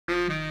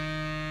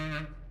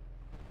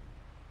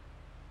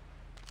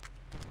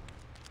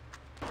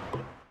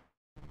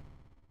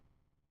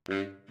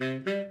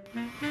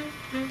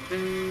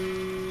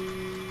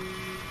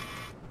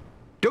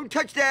Don't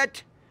touch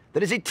that!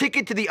 That is a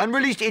ticket to the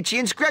unreleased Itchy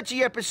and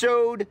Scratchy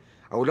episode.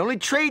 I will only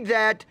trade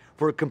that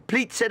for a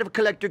complete set of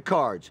collector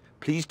cards.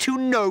 Please to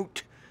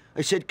note,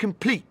 I said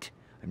complete.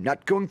 I'm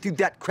not going through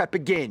that crap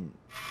again.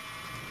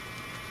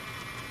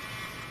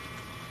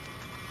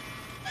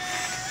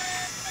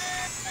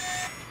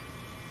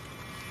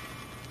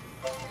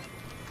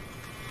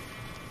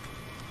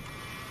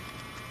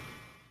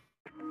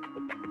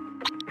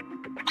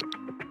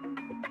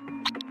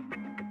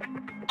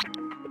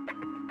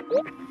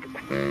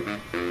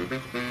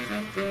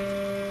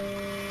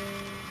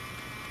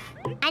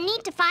 I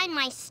need to find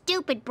my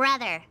stupid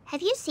brother.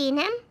 Have you seen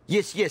him?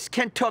 Yes,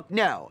 can't talk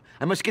now.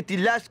 I must get the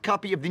last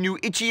copy of the new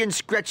Itchy and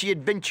Scratchy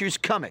Adventures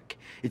comic.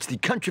 It's the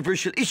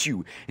controversial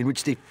issue in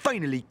which they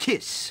finally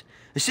kiss.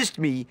 Assist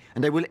me,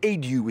 and I will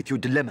aid you with your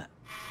dilemma.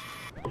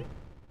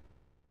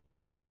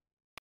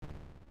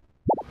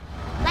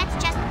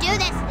 Let's just do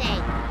this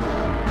thing.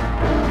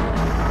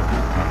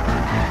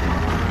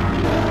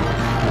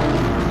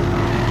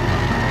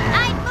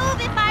 I'd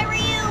move if I were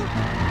you.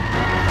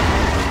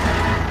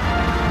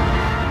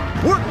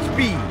 Warp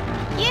speed!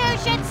 You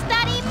should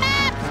study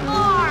maps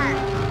more.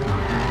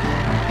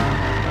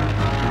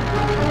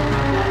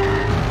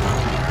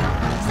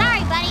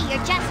 Sorry, buddy,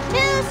 you're just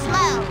too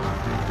slow.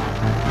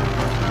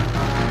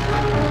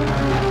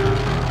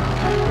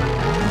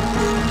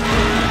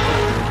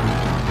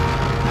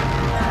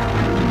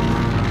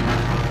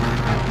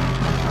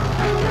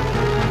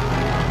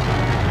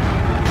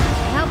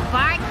 No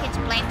Bart gets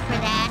blamed for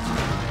that.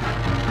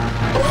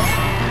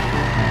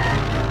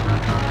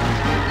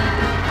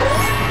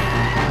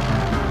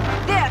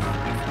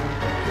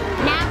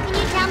 Now, can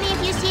you tell me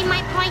if you've seen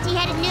my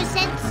pointy-headed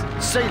nuisance?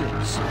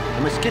 Silence! I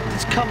must get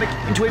this comic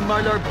into a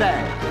Mylar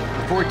bag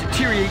before it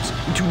deteriorates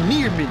into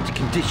near-mint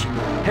condition.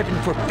 Heaven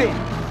forfend.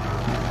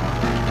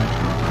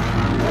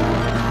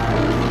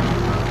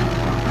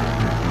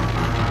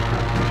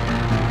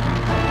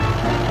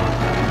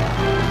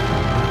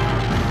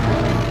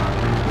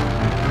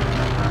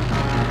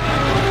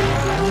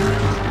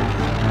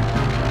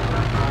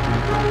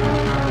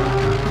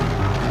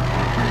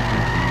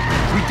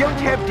 We don't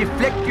have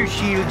deflector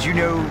shields, you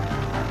know.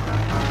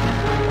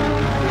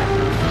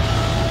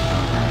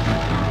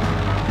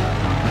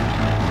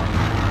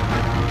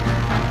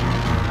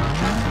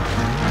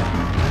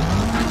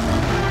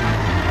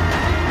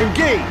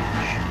 Engage!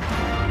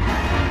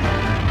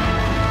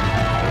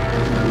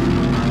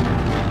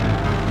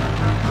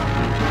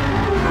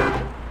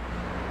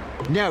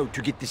 Now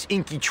to get this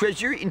inky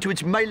treasure into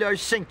its Mylar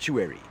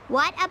sanctuary.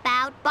 What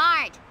about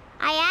Bart?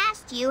 I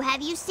asked you,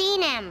 have you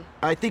seen him?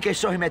 I think I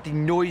saw him at the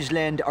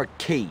Noiseland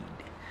arcade.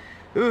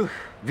 Ugh,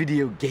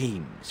 video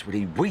games. What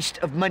a waste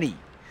of money.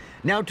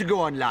 Now to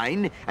go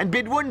online and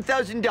bid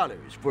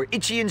 $1,000 for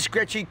Itchy and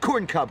Scratchy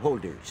corncob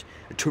holders.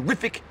 A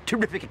terrific,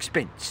 terrific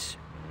expense.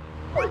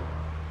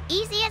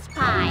 Easy as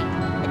pie.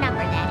 The number,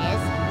 that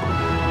is.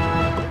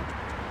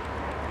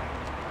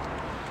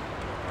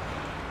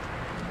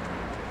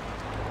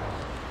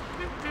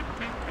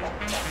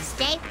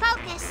 Stay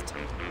focused.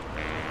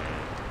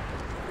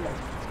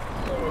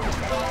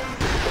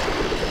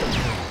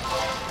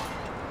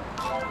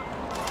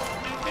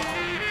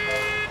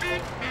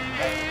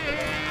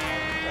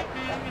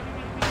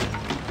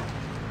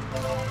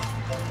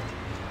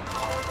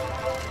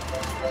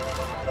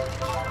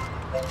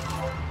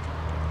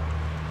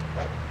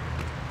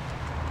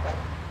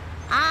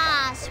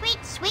 Ah, sweet,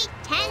 sweet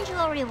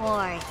tangible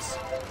rewards.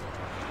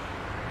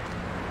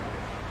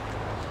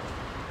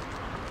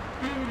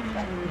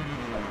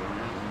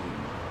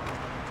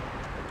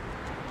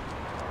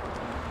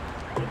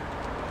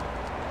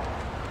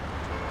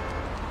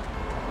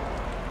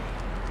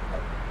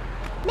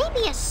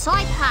 Maybe a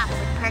soy pop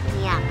would perk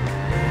me up.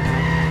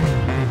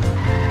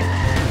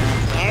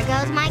 There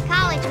goes my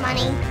college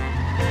money.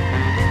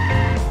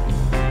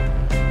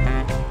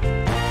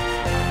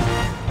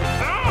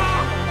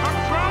 I'm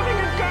drowning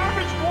in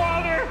garbage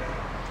water!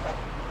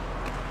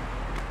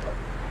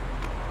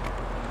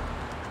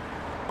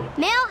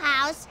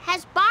 Millhouse,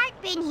 has Bart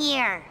been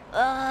here?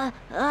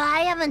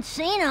 I haven't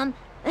seen him.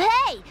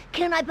 Hey,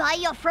 can I buy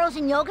you a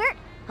frozen yogurt?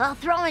 I'll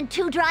throw in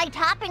 2 dry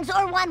toppings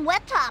or 1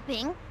 wet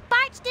topping.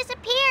 Bart's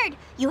disappeared.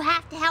 You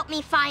have to help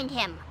me find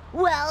him.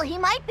 Well, he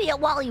might be at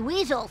Wally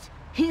Weasel's.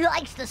 He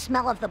likes the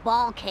smell of the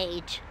ball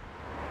cage.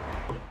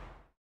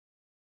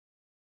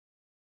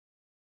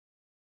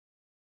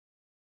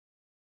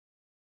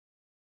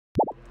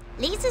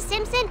 Lisa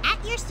Simpson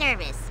at your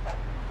service.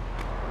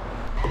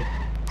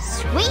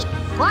 Sweet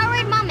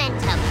forward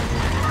momentum.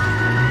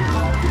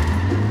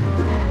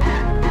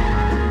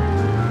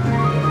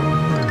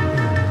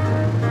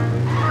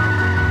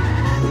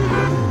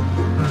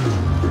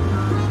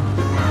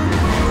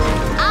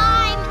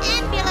 I'm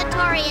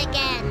ambulatory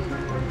again.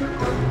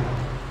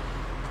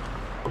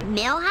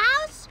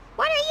 Millhouse?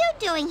 What are you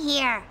doing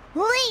here?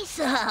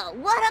 Lisa,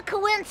 what a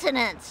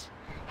coincidence.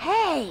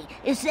 Hey,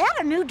 is that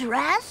a new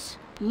dress?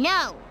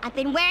 No, I've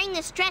been wearing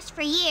this dress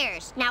for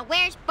years. Now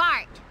where's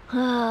Bart?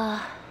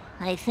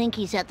 I think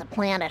he's at the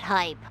Planet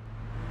Hype.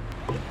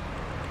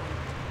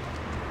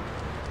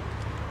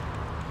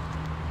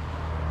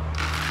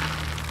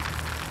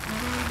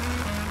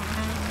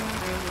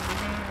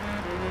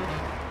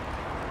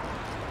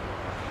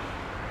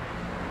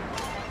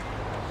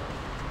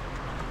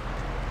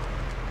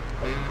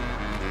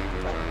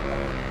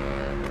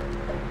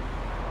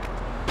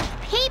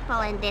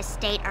 People in this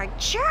state are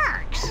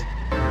jerks.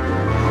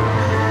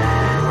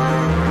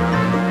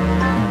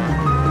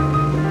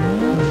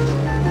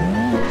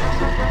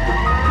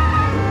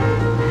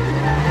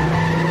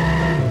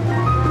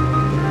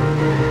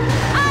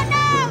 Oh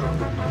no!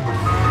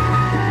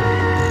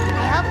 I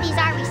hope these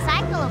are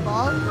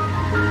recyclable.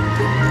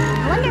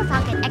 I wonder if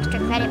I'll get extra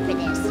credit for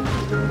this.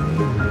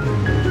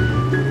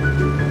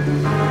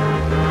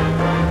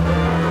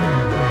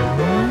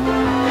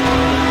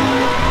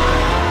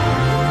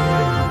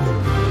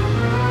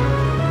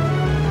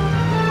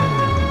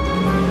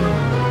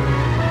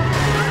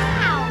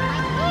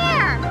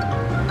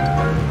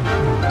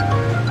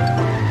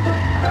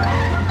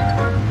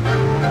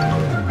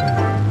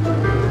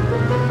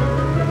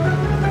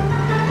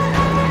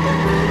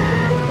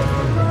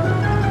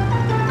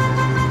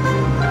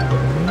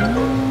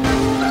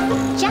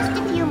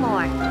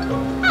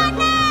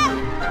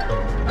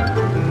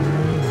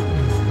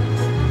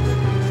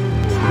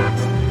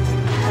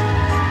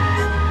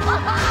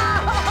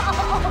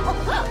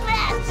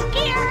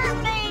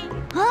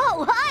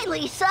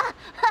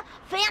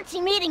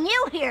 Fancy meeting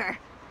you here.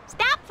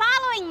 Stop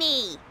following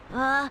me.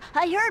 I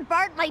heard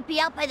Bart might be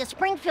out by the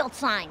Springfield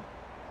sign.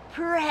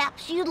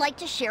 Perhaps you'd like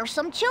to share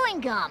some chewing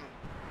gum.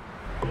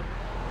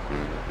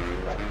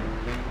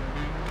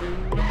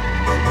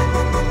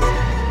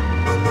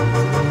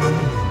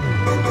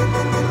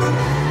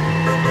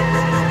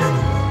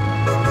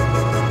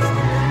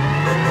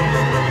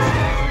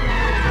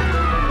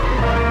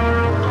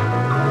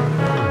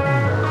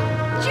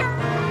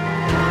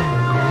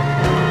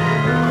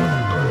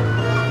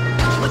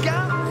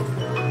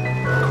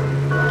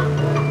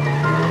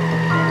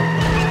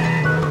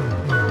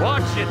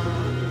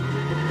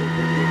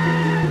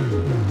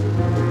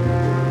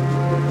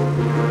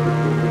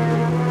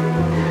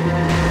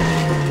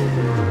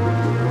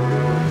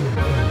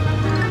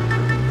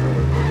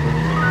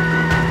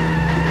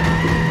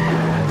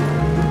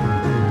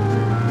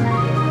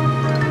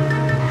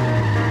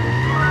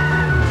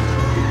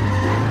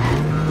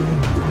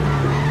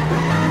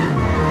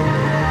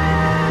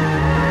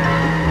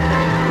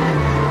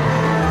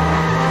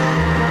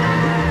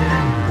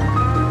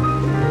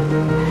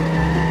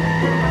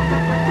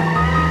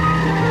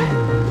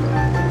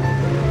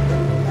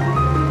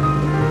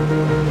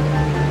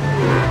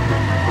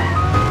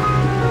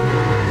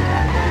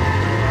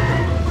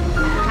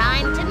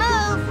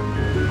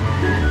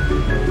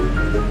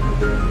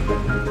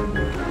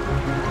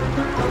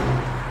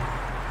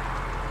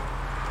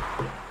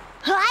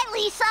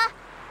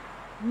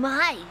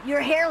 My,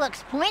 your hair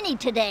looks pointy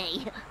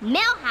today.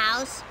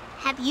 Milhouse,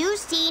 have you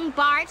seen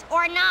Bart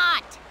or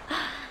not?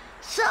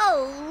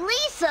 So,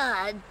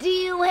 Lisa, do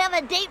you have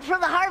a date for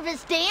the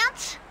harvest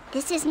dance?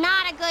 This is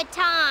not a good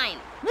time.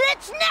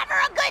 It's never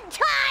a good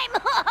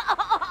time!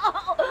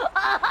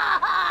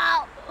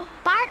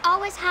 Bart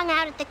always hung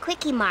out at the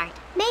Quickie Mart.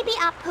 Maybe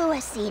Apu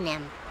has seen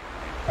him.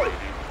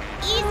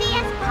 Easy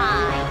as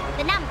pie.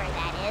 The number,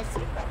 that is.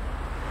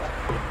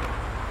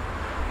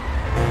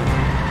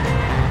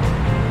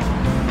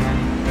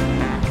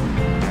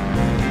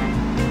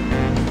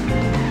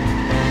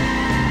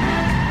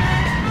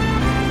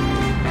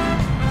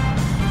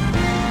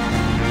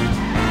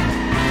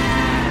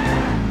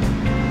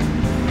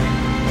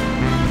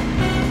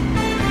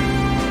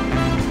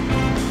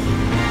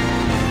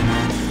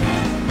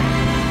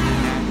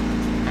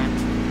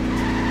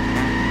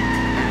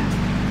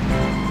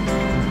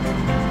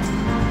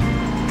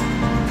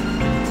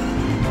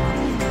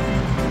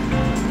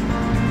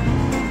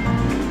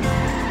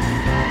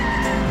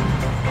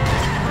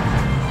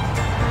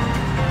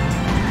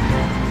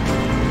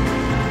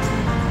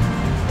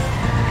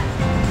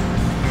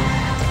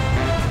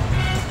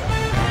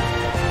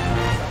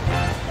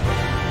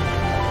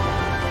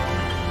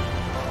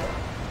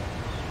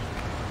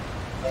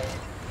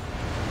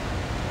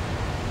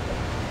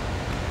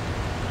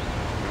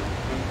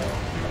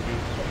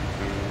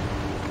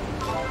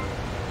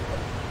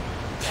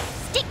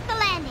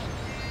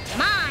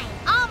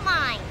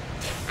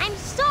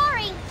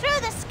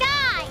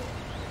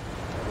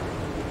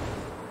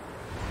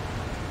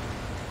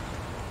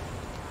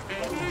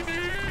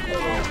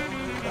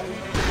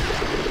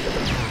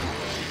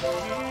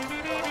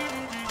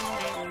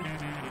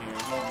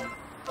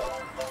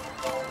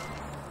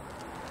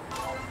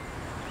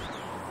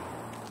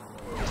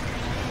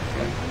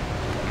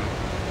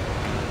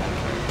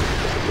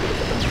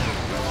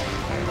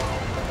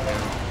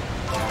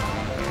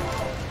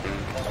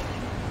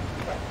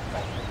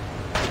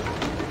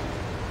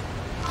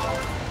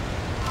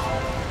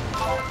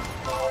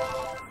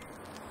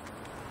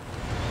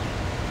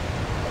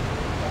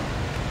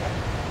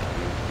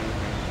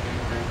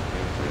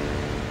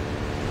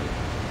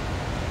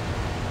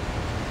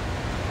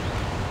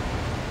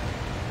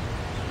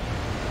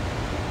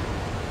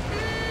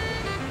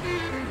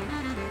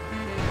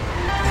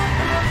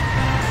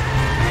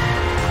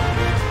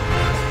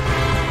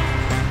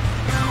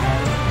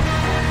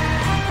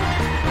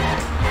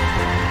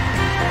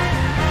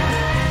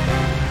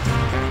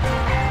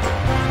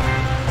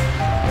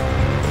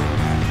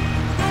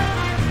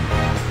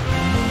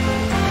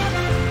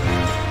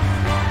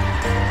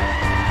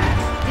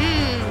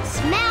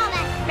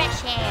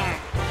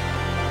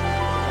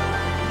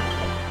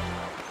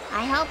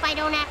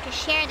 to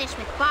share this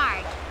with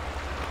Bart.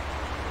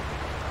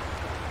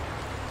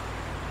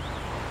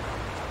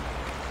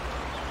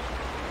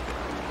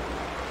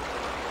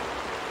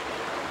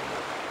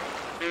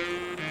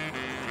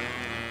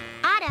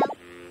 Otto.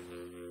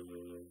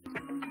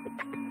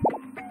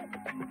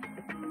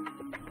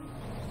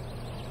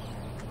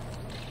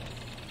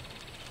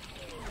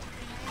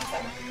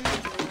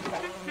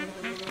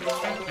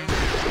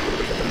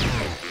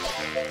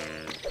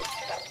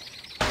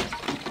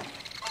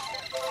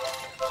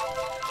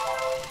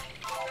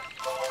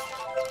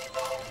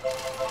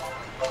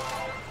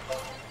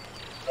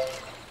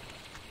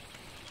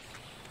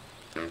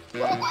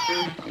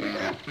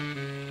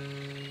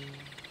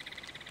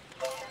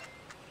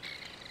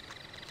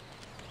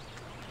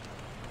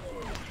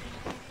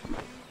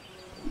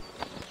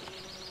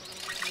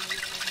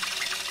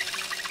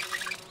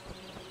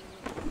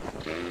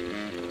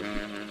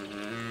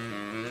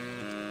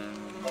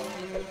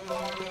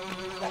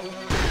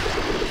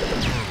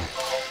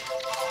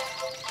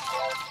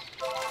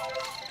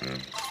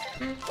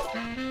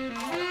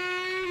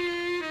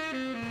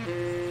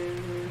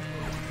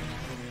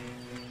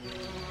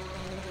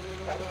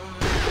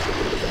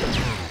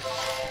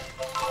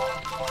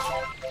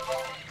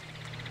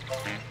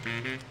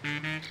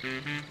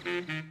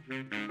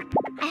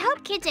 I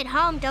hope kids at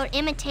home don't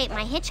imitate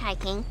my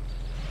hitchhiking.